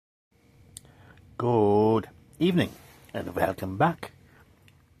Good evening, and welcome back.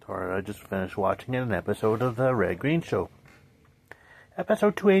 I just finished watching an episode of The Red Green Show.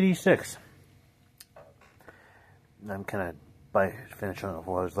 Episode 286. I'm kind of finishing off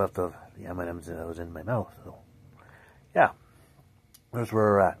what was left of the M&M's that was in my mouth. So, yeah, that's where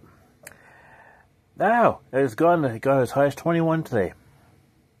we're at. Now, it got as high as 21 today.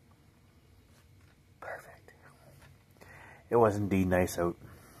 Perfect. It was indeed nice out.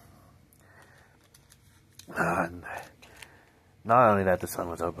 And not only that, the sun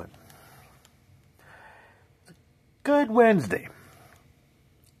was out, but good Wednesday.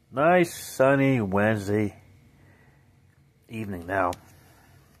 Nice sunny Wednesday evening now.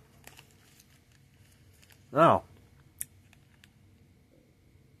 No.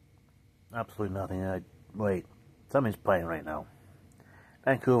 Absolutely nothing. Wait, something's playing right now.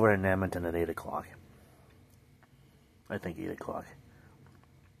 Vancouver and Edmonton at 8 o'clock. I think 8 o'clock.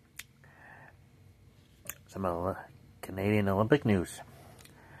 Some Canadian Olympic news.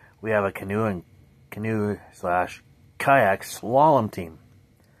 We have a canoe/kayak slalom team.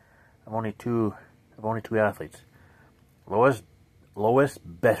 I've only two athletes. Lois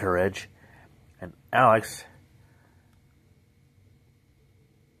Betteridge and Alex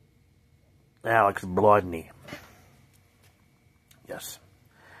Blodny. Yes.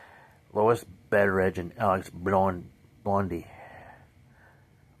 Lois Betteridge and Alex Blondie.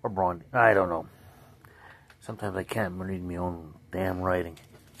 Or Blondie. I don't know. Sometimes I can't read my own damn writing.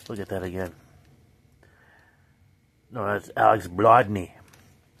 Look at that again. No, that's Alex Blodny.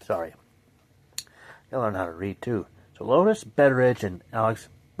 Sorry. You'll learn how to read too. So Lois Betteridge and Alex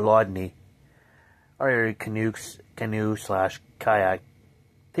Blodny are your canoe/kayak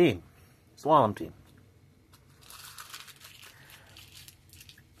team. Slalom team.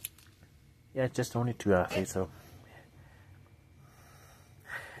 Yeah, it's just only two athletes, so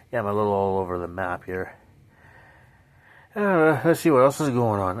yeah, I'm a little all over the map here. Let's see what else is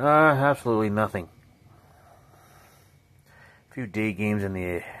going on. Absolutely nothing. A few day games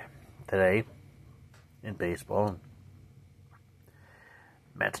today in baseball.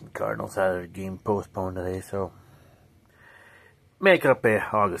 Mets and Cardinals had their game postponed today, so make up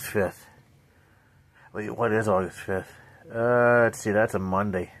August 5th. Wait, what is August 5th? Let's see, that's a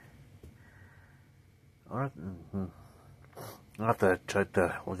Monday. I'll have to try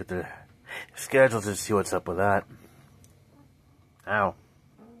to look at the schedules and see what's up with that. Now,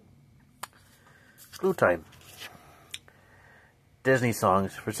 clue time. Disney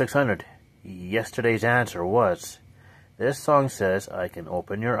songs for 600. Yesterday's answer was, this song says, I can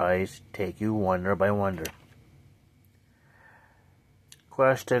open your eyes, take you wonder by wonder.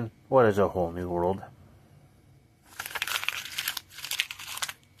 Question, what is a whole new world?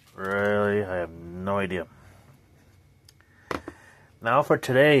 Really, I have no idea. Now for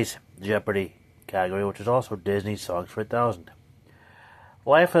today's Jeopardy category, which is also Disney songs for 1,000.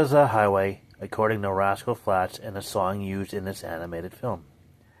 Life is a Highway, according to Rascal Flatts, and a song used in this animated film.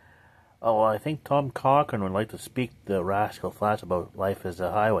 Oh, well, I think Tom Cochran would like to speak to Rascal Flatts about Life is a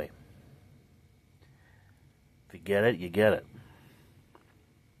Highway. If you get it, you get it.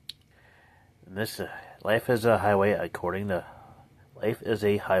 And this Life is a Highway, according to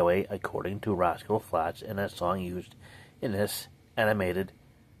Rascal Flatts, and a song used in this animated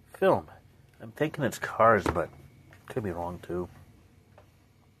film. I'm thinking it's Cars, but could be wrong too.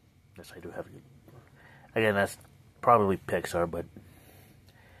 Yes, I do have it. Again, that's probably Pixar, but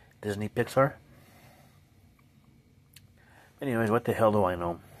Disney Pixar? Anyways, what the hell do I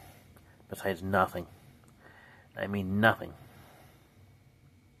know? Besides nothing. I mean nothing.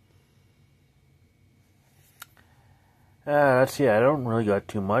 Let's see, I don't really got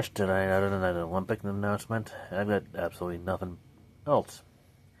too much tonight other than that Olympic announcement. I've got absolutely nothing else.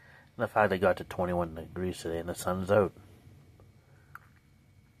 And the fact I got to 21 degrees today and the sun's out.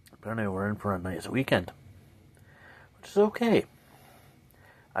 Apparently we're in for a nice weekend. Which is okay.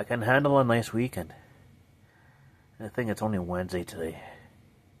 I can handle a nice weekend. And I think it's only Wednesday today.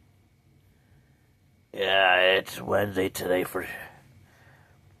 Yeah, it's Wednesday today for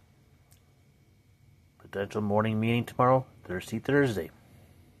potential morning meeting tomorrow. Thursday.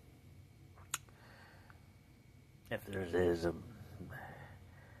 If Thursday is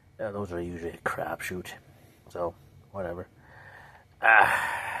those are usually a crapshoot. So, whatever.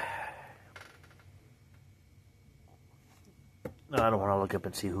 No, I don't want to look up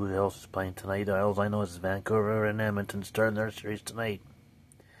and see who else is playing tonight. All I know is Vancouver and Edmonton starting their series tonight.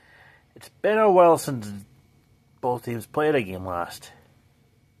 It's been a while since both teams played a game last.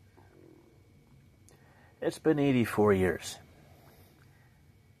 It's been 84 years.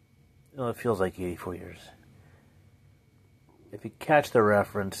 Well, it feels like 84 years. If you catch the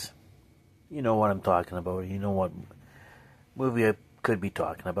reference, You know what I'm talking about. You know what movie I could be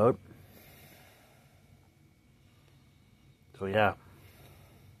talking about. So yeah.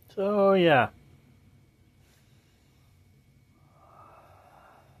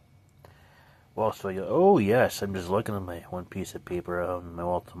 Well, oh yes, I'm just looking at my one piece of paper on my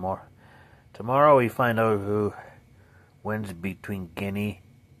wall tomorrow. Tomorrow we find out who wins between Guinea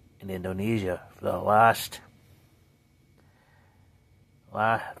and Indonesia for the last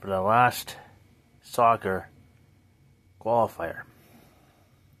soccer qualifier.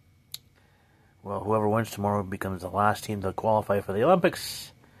 Well, whoever wins tomorrow becomes the last team to qualify for the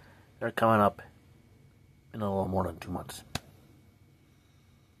Olympics. They're coming up in a little more than 2 months.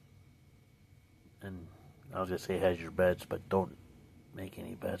 And I was going to say hedge your bets, but don't make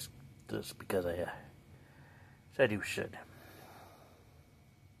any bets just because I said you should.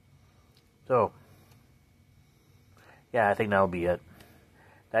 So, yeah, I think that'll be it.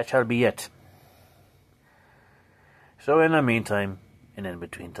 That shall be it. So in the meantime, and in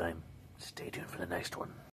between time, stay tuned for the next one.